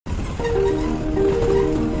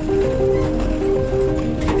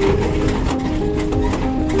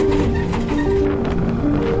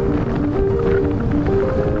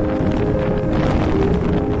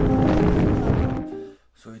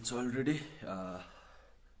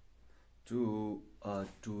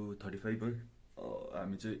2:35 है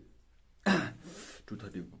हामी चाहिँ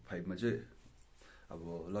 2:35 मा चाहिँ अब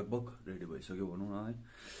लगभग रेडी भइसक्यो भनौँ न है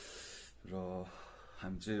र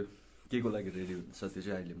हामी चाहिँ के को लागि रेडी हुँदैछ त्यो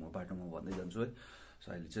चाहिँ अहिले म बाटोमा भन्दै जान्छु है सो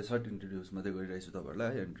अहिले चाहिँ सर्ट इन्ट्रोड्युस मात्रै गरिरहेछु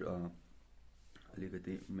तपाईहरुलाई एन्ड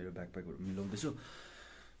अलिकति मेरो ब्याकप्याकहरु मिलाउँदैछु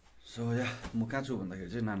सो या म कहाँ छु भन्दाखेरि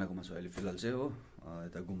चाहिँ नानाकोमा छु अहिले फिलहाल चाहिँ हो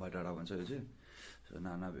यता गुम्बा डाँडा भन्छ यो चाहिँ सो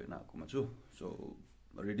नाना भेनाकोमा छु सो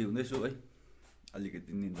रेडी हुँदैछु है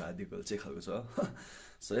अलिकति निन्द्रा आदिको चाहिँ खालको छ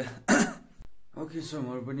सो या ओके सो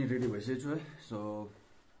म पनि रेडी भइसकेछु है सो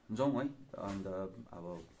जाउँ है अन्त अब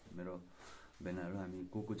मेरो भेनाहरू हामी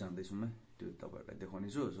को जाँदैछौँ है त्यो तपाईहरुलाई देखाउने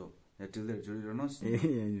छु सो यहाँ टिल्दै जोडिरहनुहोस्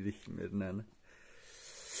मेरो नाना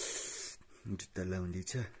जुत्ता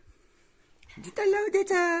लाउँदैछ जुत्ता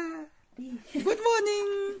लाउँदैछ गुड मर्निङ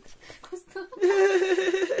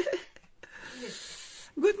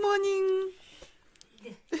गुड मर्निङ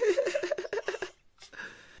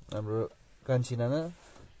हाम्रो कान्छी नाना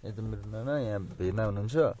एकदम मेरो नाना यहाँ भेना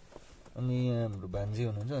हुनुहुन्छ अनि यहाँ हाम्रो भान्जी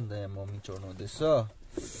हुनुहुन्छ अन्त यहाँ मम्मी चढ्नु हुँदैछ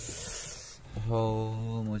हो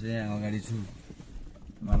म चाहिँ यहाँ अगाडि छु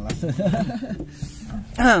मलाई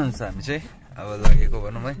लाग्छ हामी चाहिँ अब लागेको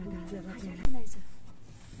भनौँ है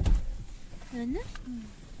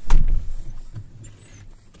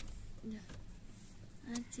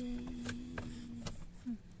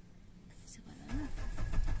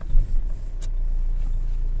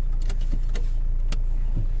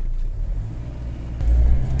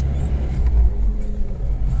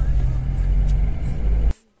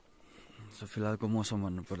फिलहालको मौसम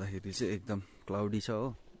भन्नु पर्दाखेरि चाहिँ एकदम क्लाउडी छ हो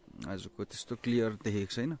आजको त्यस्तो क्लियर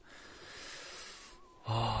देखेको छैन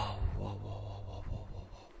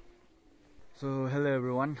so hello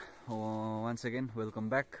everyone once again welcome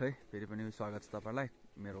back है फेरि पनि स्वागत छ तपाईहरुलाई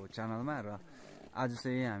मेरो च्यानलमा र आज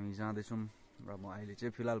चाहिँ हामी जाँदैछौँ र म अहिले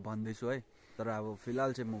चाहिँ फिलहाल भन्दैछु है तर अब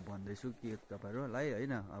फिलहाल चाहिँ म भन्दैछु कि तपाईहरुलाई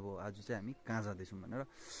हैन अब आज चाहिँ हामी कहाँ जाँदैछौँ भनेर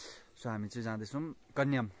सो हामी चाहिँ जाँदैछौँ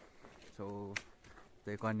कन्याम सो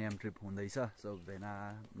त्यही कन्याम ट्रिप हुँदैछ सो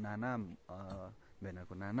नाना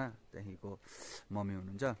भेनाको नाना त्यहीँको मम्मी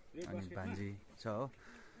हुनुहुन्छ अनि भान्जी छ हो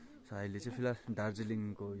सो अहिले चाहिँ फिलहाल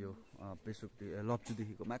दार्जिलिङको यो पेसोकटी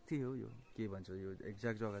लप्चूदेखिको माथि हो यो के भन्छ यो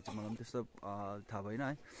एक्ज्याक्ट जग्गा चाहिँ मलाई पनि त्यस्तो थाहा भएन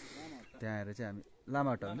है त्यहाँ आएर चाहिँ हामी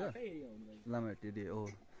लामाहट्टा हुन्छ लामाहट्टा हो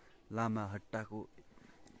लामाहट्टाको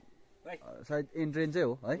सायद एन्ट्रेन्सै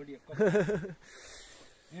हो है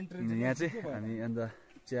यहाँ चाहिँ हामी अन्त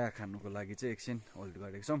चिया खानुको लागि चाहिँ एकछिन होल्ड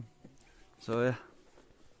गरेको छौँ सो या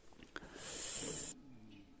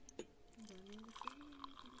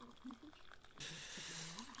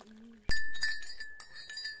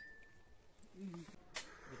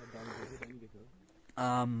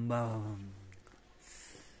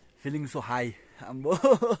फिलिङ सो हाई आम्बो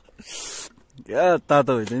क्या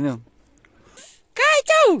तातो हुँदैन कहाँ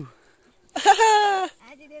छौ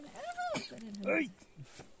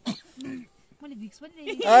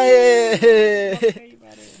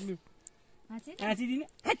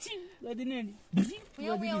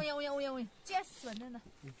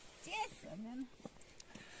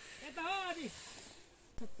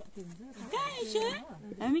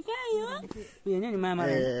हामी कहाँ यो मामा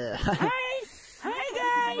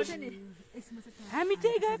हामी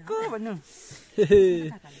चाहिँ गएको भन्नु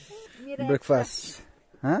ब्रेकफास्ट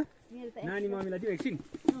नानी मम्मीलाई दियो एकछिन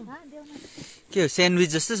के हो स्यान्डविच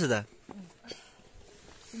जस्तो छ त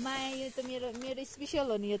माया यो त मेरो स्पेशल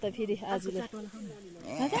हो नि यो त फेरि आजलाई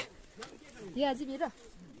यो आज मेरो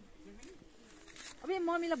अब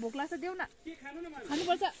मम्मीलाई भोक लाग्छ देऊ न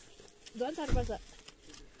खानुपर्छ झन् साह्रो पर्छ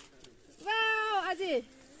वाउ अझै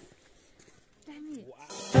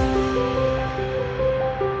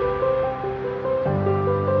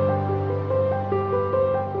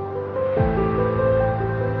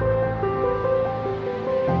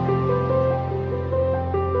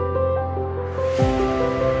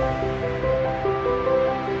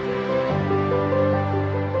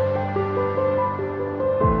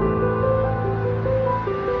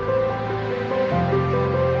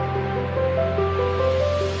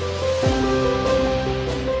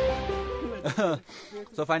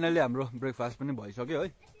सो फाइनली हाम्रो ब्रेकफास्ट पनि भइसक्यो है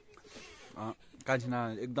कान्छीना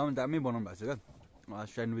एकदम दामी बनाउनु भएको छ क्या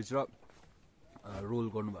स्यान्डविच र रोल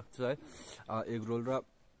गर्नुभएको छ है एग रोल र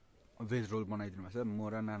भेज रोल बनाइदिनु भएको छ म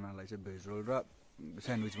र नानालाई चाहिँ भेज रोल र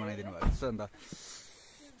स्यान्डविच बनाइदिनु भएको छ अन्त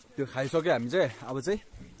त्यो खाइसक्यो हामी चाहिँ अब चाहिँ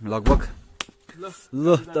लगभग ल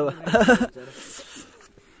तब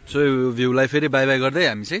सो भ्यूलाई फेरि बाई बाई गर्दै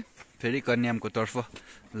हामी चाहिँ फेरि कन्यामको तर्फ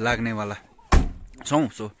लाग्नेवाला छौँ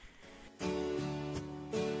सो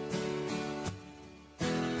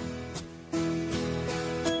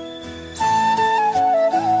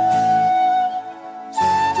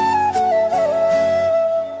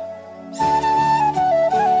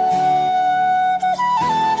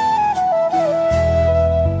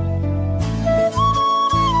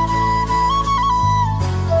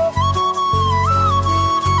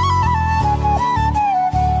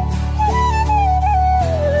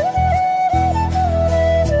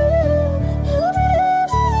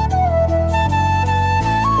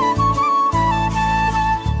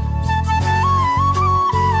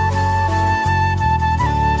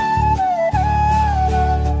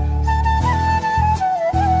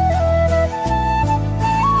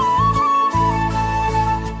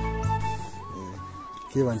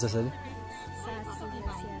त्यसरी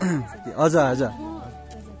अझ अझ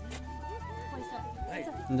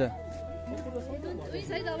हुन्छ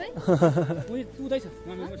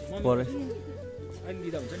परे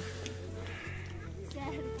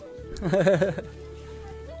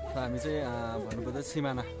हामी चाहिँ भन्नुपर्दा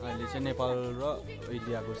सिमाना अहिले चाहिँ नेपाल र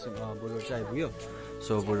इन्डियाको बोर्डर चाहिँ आइपुग्यो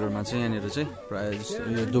सो बोर्डरमा चाहिँ यहाँनिर चाहिँ प्रायः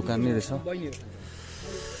यो दोकान नै रहेछ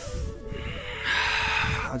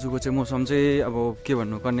आजको चाहिँ मौसम चाहिँ अब के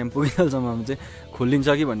भन्नु कन्याम पुगिहाल्छम्म चाहिँ खोलिन्छ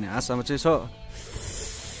कि भन्ने आशामा चाहिँ छ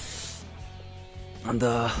अन्त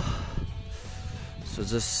so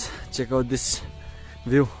just check out this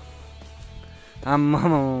view आम्मा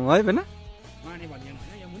है भएन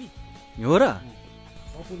हो र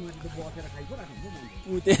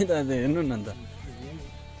त्यही त हेर्नु न अन्त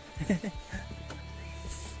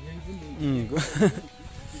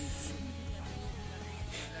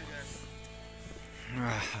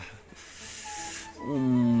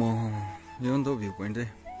यो नि त भ्यू पोइन्ट है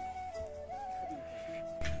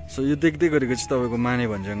सो यो देख्दै गरेको चाहिँ तपाईँको माने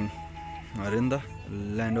भन्ज्याङ अरे नि त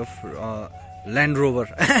ल्यान्ड रोभर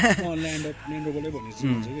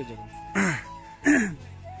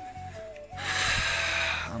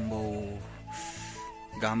आम्बो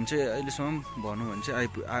घाम चाहिँ अहिलेसम्म भनौँ भने चाहिँ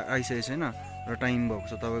आइसकेको छैन र टाइम भएको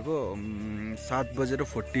छ तपाईँको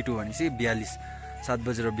 7:42 भनेपछि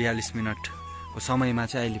 7:42को समयमा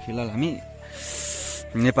चाहिँ अहिले फिलहाल हामी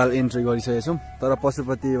नेपाल एन्ट्री गरिसकेका छौँ तर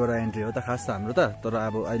पशुपतिबाट एन्ट्री हो त खास त हाम्रो त तर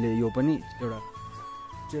अब अहिले यो पनि एउटा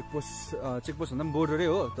चेकपोस्ट भन्दा पनि बोर्डरै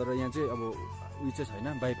हो तर यहाँ चाहिँ अब उयो चाहिँ छैन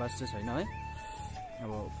बाइपास चाहिँ छैन है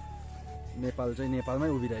अब नेपाल चाहिँ नेपालमै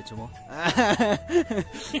उभिरहेको छु म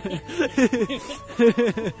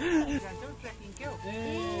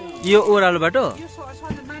यो ओह्रालो बाटो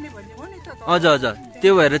हजुर हजुर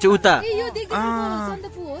त्यो भएर चाहिँ उता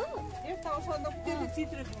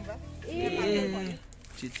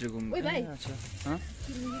नेपालको मिठाई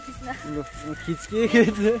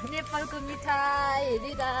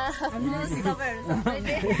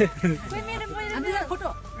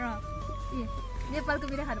नेपालको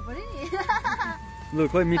मिठाई खानु पर्यो नि ल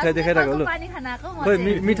खोइ मिठाई देखाइरहेको ल पानी खान आएको खोइ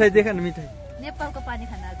मिठाई देखा न मिठाई नेपालको पानी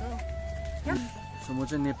खान आएको सो म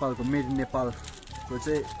चाहिँ नेपालको मेड इन नेपालको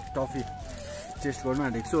चाहिँ टफी टेस्ट गर्नु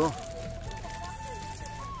आँटेको छु हो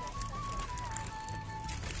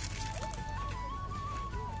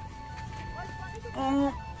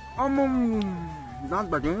दाँत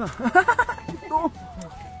भाज्यो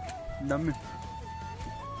दामी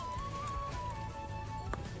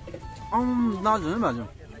दाँत झन् भाज्यो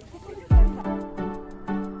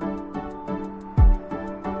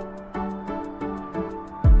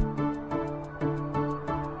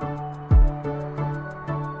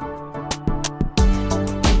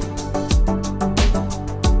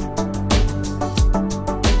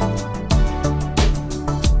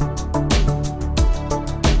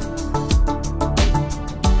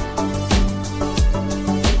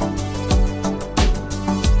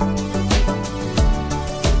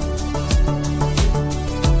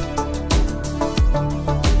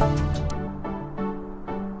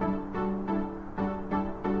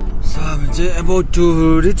about to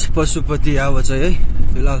reach पशुपति अब चाहिँ है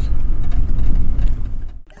फिलहाल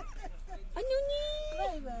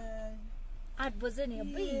 8 बजे नि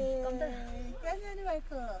अबै कम त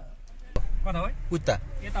कता हो उता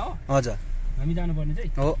यता हो हजुर हामी जानु पर्ने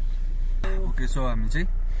चाहिँ हो ओके सो हामी चाहिँ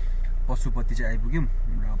पशुपति चाहिँ आइपुग्यौँ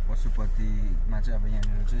र पशुपतिमा चाहिँ अब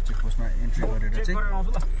यहाँनिर चाहिँ चेकपोस्टमा एन्ट्री गरेर चाहिँ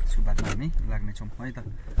त्यसको बादमा हामी लाग्ने छौँ है त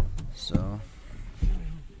सो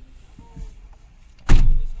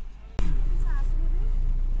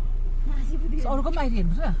अरूको पनि आइदिनु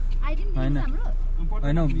पर्छ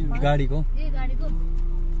होइन होइन गाडीको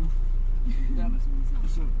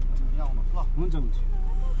हुन्छ हुन्छ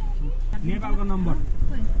नेपालको नम्बर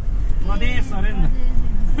प्रदेश अरे नि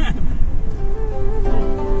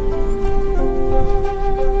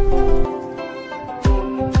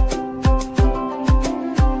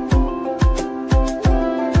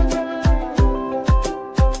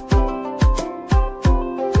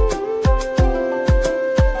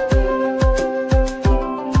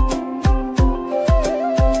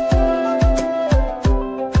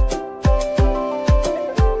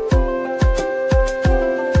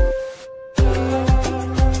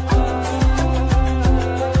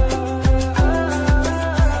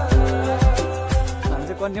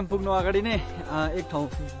कन्याम पुग्नु अगाडि नै एक ठाउँ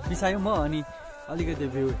बिसायौँ म अनि अलिकति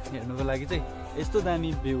भ्यू हेर्नुको लागि चाहिँ यस्तो दामी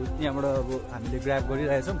भ्यू त्यहाँबाट अब हामीले ग्राब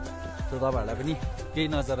गरिरहेछौँ सो तपाईँहरूलाई पनि केही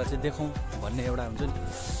नजरा चाहिँ देखाउँ भन्ने एउटा हुन्छ नि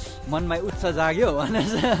मनमै उत्साह जाग्यो भनेर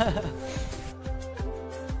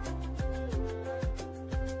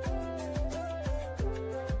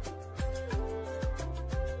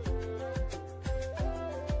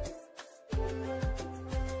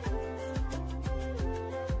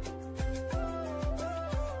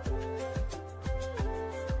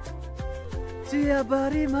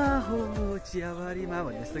चियाबारीमा हो चियाबारीमा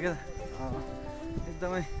भने जस्तो क्या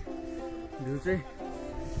एकदमै भ्यू चाहिँ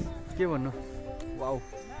के भन्नु वाउ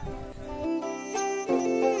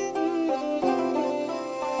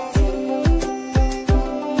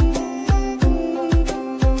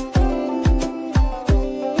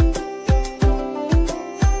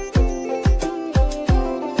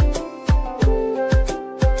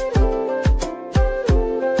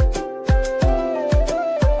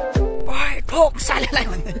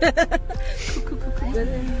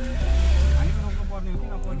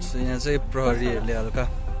यहाँ चाहिँ प्रहरीहरूले हल्का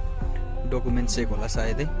डकुमेन्ट चेक होला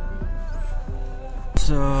सायदै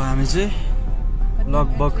सो हामी चाहिँ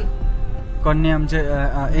लगभग कन्याम चाहिँ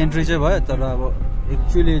एन्ट्री चाहिँ भयो तर अब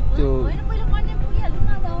एक्चुअली त्यो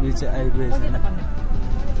यो चाहिँ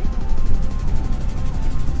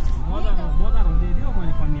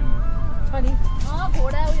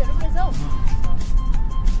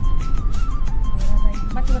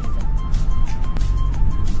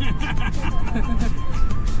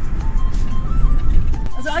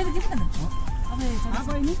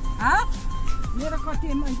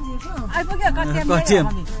आइपुगेको छैन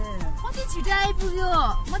कति छिटो आइपुग्यो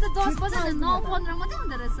म त 10 बजे 9:15 मात्रै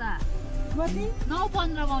हुँदो रहेछ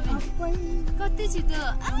 9:15 मम्मी कति छिटो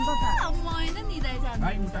म हैन निदाइ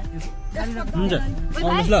जानु हुन्छ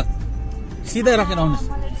आउनुस् ल सिधै राखेर आउनुस्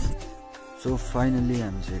सो फाइनली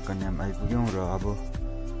हामी चाहिँ कन्याम आइपुग्यौँ र अब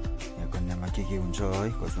यहाँ कन्याममा के हुन्छ है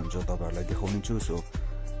कसो हुन्छ तपाईँहरूलाई देखाउने छु सो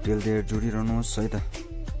टिल देयर जोडिरहनुहोस् है त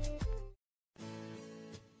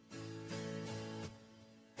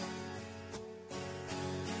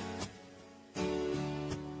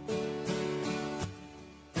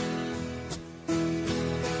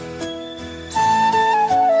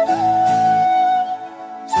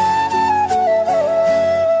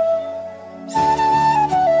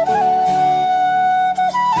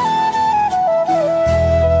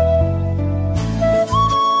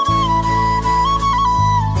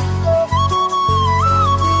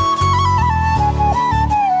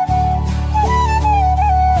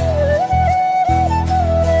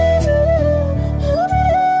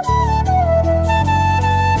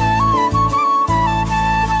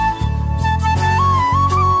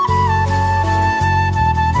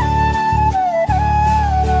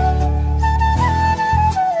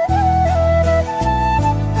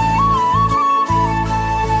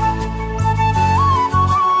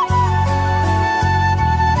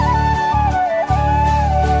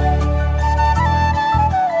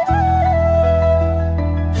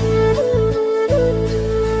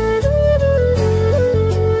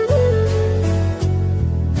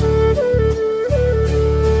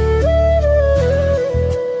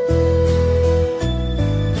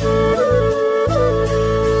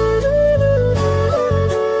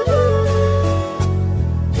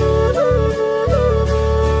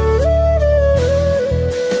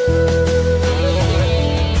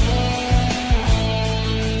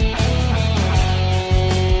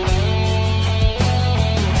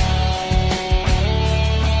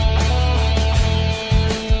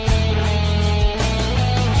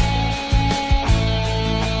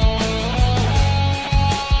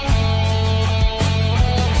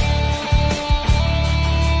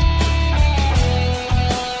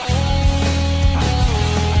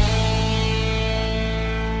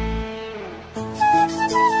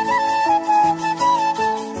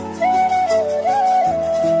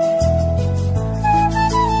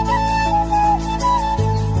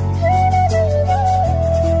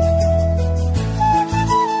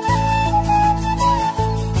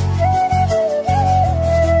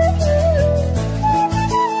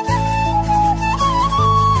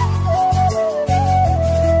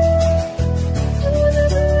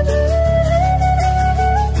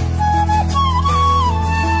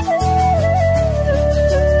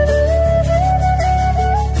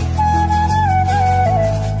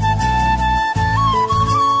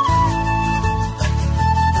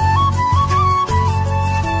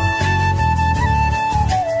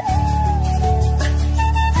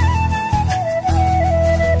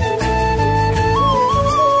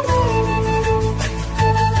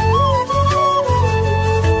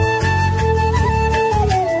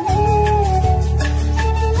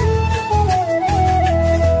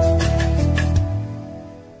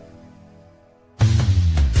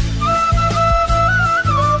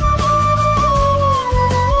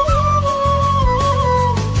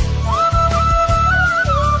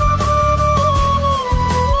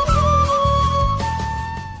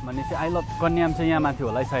कन्याम चाहिँ यहाँ माथि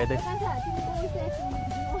होला है सायदै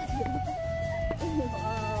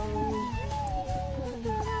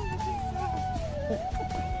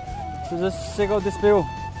So just check out this view.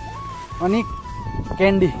 Anik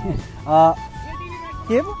candy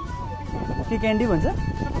के पो के क्यान्डी भन्छ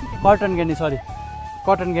cotton candy sorry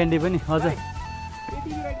cotton candy पनि हजुर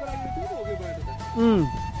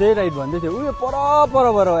त्यही राइड भन्दै थियो उयो पर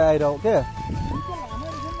आएर क्या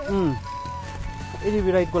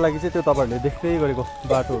एटिभी राइडको लागि चाहिँ त्यो तपाईँहरूले देख्दै गरेको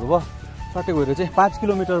बाटोहरू भयो सट्टै गएर चाहिँ 5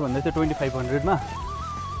 किलोमिटर भन्दै थियो 2500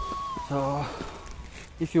 so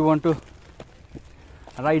if you want to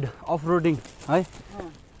ride off roading है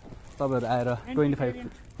तपाईँहरू आएर 25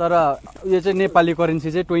 तर यो चाहिँ नेपाली करेन्सी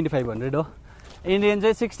चाहिँ 2500 हो इन्डियन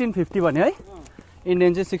चाहिँ 1650 भन्यो है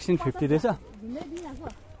इन्डियन चाहिँ 1650 रहेछ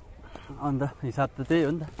अन्त हिसाब त त्यही हो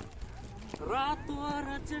नि त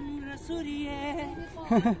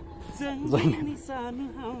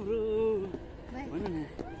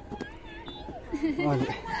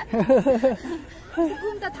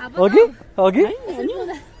अघि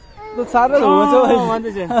साह्रो हुन्छ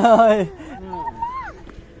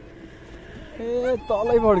ए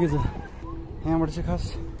तलै बड्केछ यहाँबाट चाहिँ खास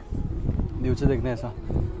भ्यू चाहिँ देख्नेछ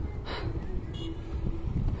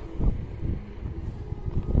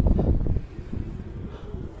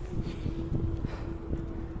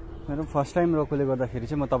मेरो फर्स्ट टाइम रहेकोले गर्दाखेरि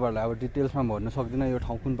चाहिँ म तपाईँहरूलाई अब डिटेल्समा भन्न सक्दिनँ यो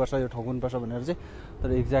ठाउँ कुन पर्छ भनेर चाहिँ तर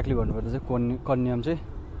एक्ज्याक्टली भन्नुपर्दा चाहिँ कन्याम चाहिँ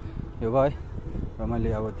यो भयो है र मैले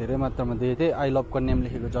अब धेरै मात्रामा देखेको थिएँ आई लभ कन्याम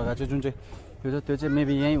लेखेको जग्गा चाहिँ जुन चाहिँ त्यो चाहिँ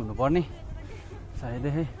मेबी यहीँ हुनुपर्ने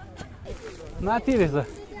सायदै है माथि रहेछ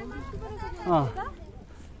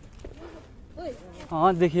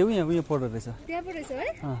देखेँ यहाँ उयो पढ्दो रहेछ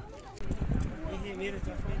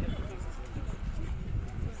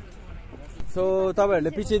सो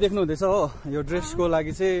तपाईँहरूले पछि देख्नुहुँदैछ हो यो ड्रेसको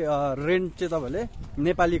लागि चाहिँ रेन्ट चाहिँ तपाईँहरूले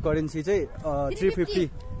नेपाली करेन्सी चाहिँ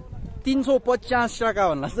 350 टाका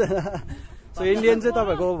भन्ला सो इन्डियन चाहिँ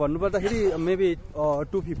तपाईँको भन्नुपर्दाखेरि मेबी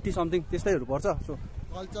 250 समथिङ त्यस्तैहरू पर्छ सो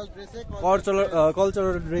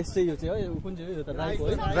कल्चरल ड्रेस चाहिँ यो चाहिँ है कुन चाहिँ यो त राईको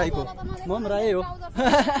है राईको म पनि राई हो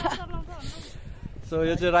सो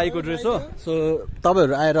यो चाहिँ राईको ड्रेस हो सो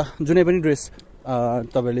तपाईँहरू आएर जुनै पनि ड्रेस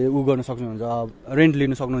तपाईँहरूले उ गर्न सक्नुहुन्छ रेन्ट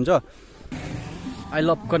लिन सक्नुहुन्छ आई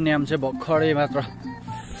लभ कन्याम चाहिँ भर्खरै मात्र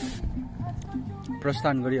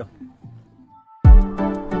प्रस्थान गरियो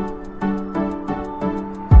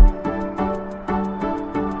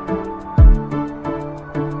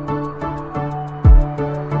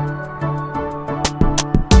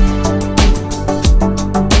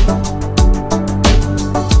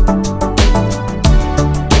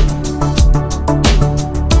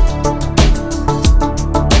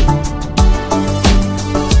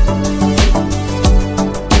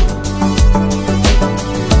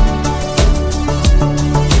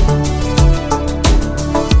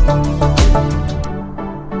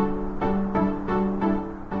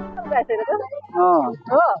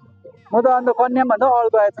म त अन्त कन्याम भन्दा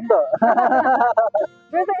अर्को आएछ नि त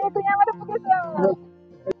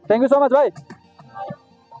थ्याङ्क यू सो मच भाइ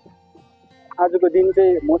आजको दिन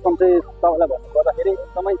चाहिँ मौसम चाहिँ तपाईँलाई भन्नुपर्दाखेरि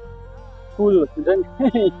एकदमै कुल हुन्छ नि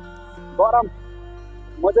गरम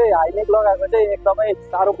म चाहिँ हाइनेक लगाएको चाहिँ एकदमै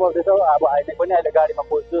साह्रो पर्दैछ अब हाइनेक पनि अहिले गाडीमा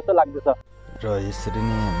पोल्छु जस्तो लाग्दैछ र यसरी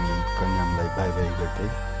नै हामी कन्यामलाई बाई बाई गर्दै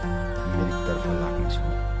मिरिकतर्फ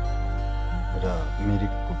लाग्नेछौँ र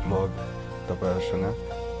मिरिकको ब्लग तपाईँहरूसँग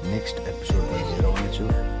नेक्स्ट एपिसोडमा लिएर आउनेछु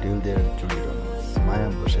टिल देयर जोडिरहनुहोस् माया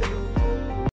बसेर